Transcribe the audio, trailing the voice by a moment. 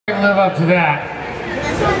to live up to that.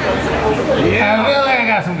 Yeah. I feel like I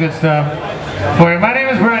got some good stuff for you. My name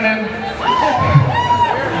is Brendan.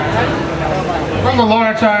 From the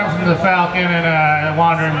Lawrence Arms and the Falcon and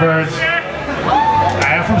Wandering Birds.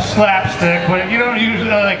 I am from Slapstick, but you don't usually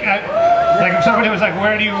like if somebody was like,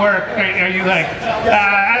 "Where do you work?" Are you like,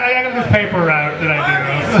 I got this paper route that I do.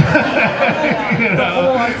 You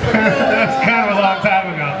know, that's kind of a long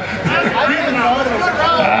time ago.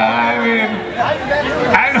 I mean,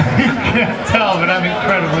 I know you can't tell, but I'm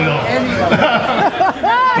incredibly old.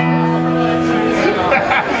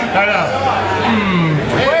 I know.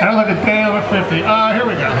 I don't like a day over 50. Here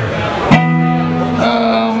we go.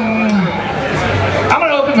 I'm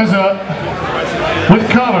gonna open this up with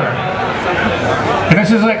cover. And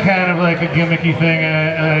this is like kind of like a gimmicky thing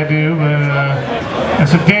I do, but and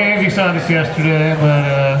so Dave, you saw this yesterday, but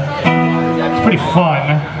it's pretty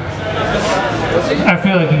fun. I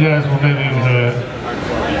feel like you guys will maybe enjoy it.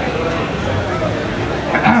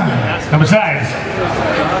 And besides,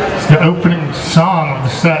 it's the opening song of the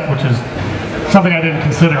set, which is something I didn't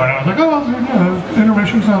consider when I was like, oh, yeah,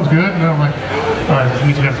 intermission sounds good. And I'm like, all right, this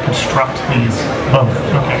means we have to construct these both.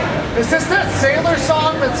 Okay. Is this that sailor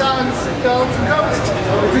song that's on Skeleton Coast?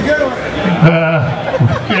 It's a good one.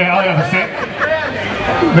 Yeah, I'll have to say.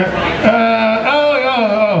 No.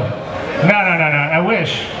 I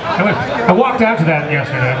wish. I walked out to that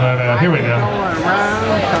yesterday, but here we go.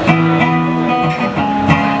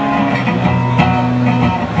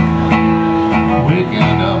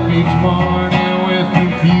 Waking up each morning with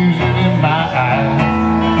confusion in my eyes,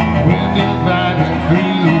 wind dividing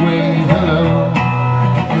through the wind, hello.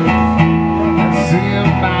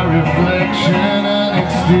 Seeing my reflection, an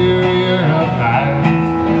exterior of eyes.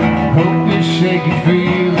 Hope this shaky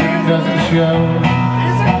feeling doesn't show.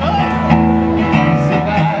 If I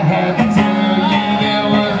had to tell you there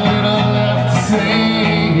was little left to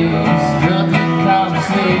say, stunted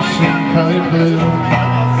conversation colored blue.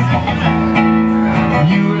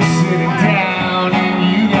 You were sitting down and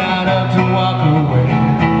you got up to walk away.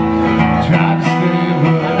 Tried to stay,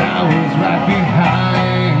 but I was right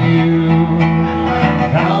behind you.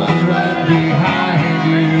 I was right behind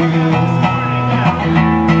you.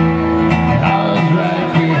 I was right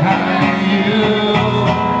behind you.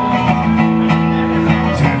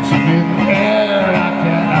 Tension in the air, I'm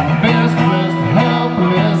best blessed,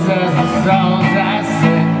 helpless as the songs I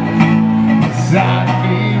sing beside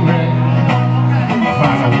me ring.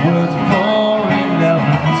 Final words pouring,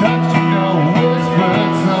 never touching, no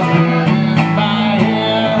whispered something in my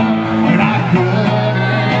ear, and I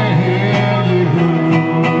couldn't hear you.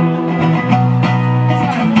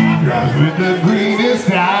 Girls with the greenest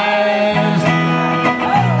eyes,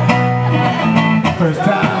 first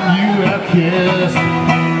time you have kissed,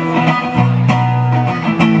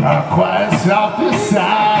 are quiet, soft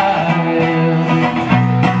aside.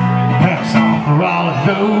 And a song for all of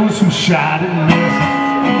those who shied and missed.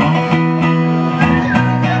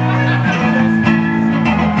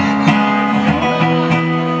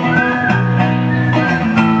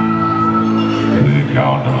 We've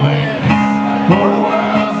gone to link for the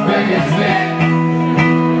world's biggest thing.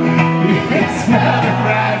 It's not a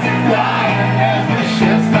rising lion as the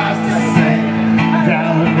ship starts to sink.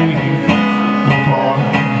 Down with me, we'll pour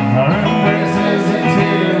our embraces and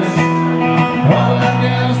tears all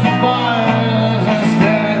against the bars and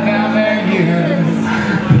staring down their years.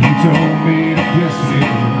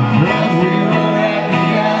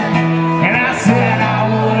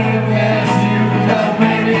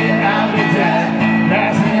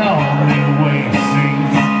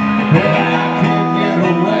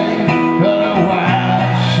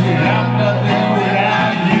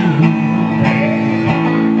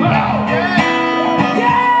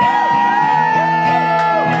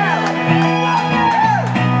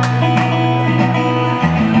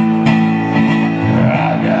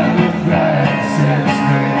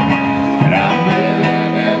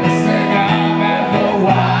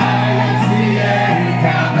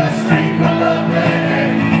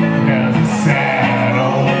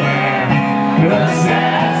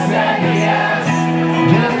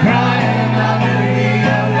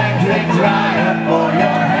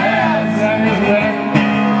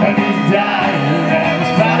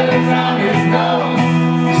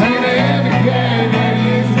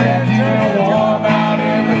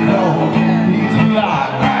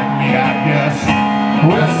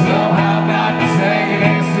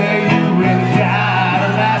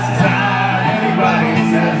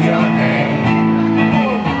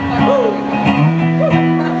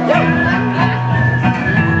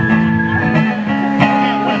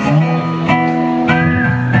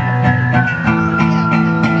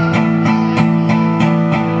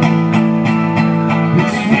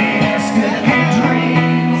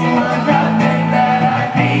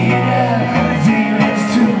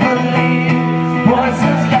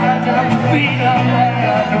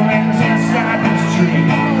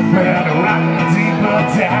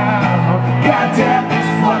 down. Goddamn this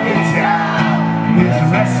fucking town is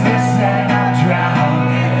restless and I'm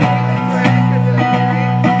drowning.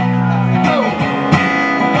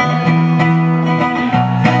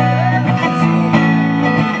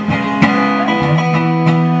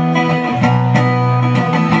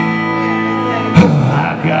 I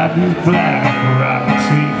got these black rock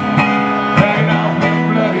teeth hanging off the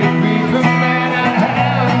bloody beef, and man, I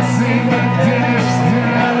haven't seen the dentist in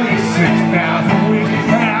at least 6,000 weeks.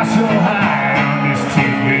 And I'm so high on this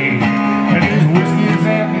TV and these whiskeys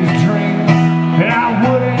and these drinks that I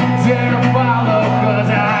wouldn't dare follow, cause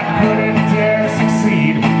I couldn't dare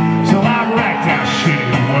succeed. So I write down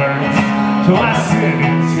shitty words, so I sit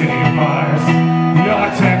in titty bars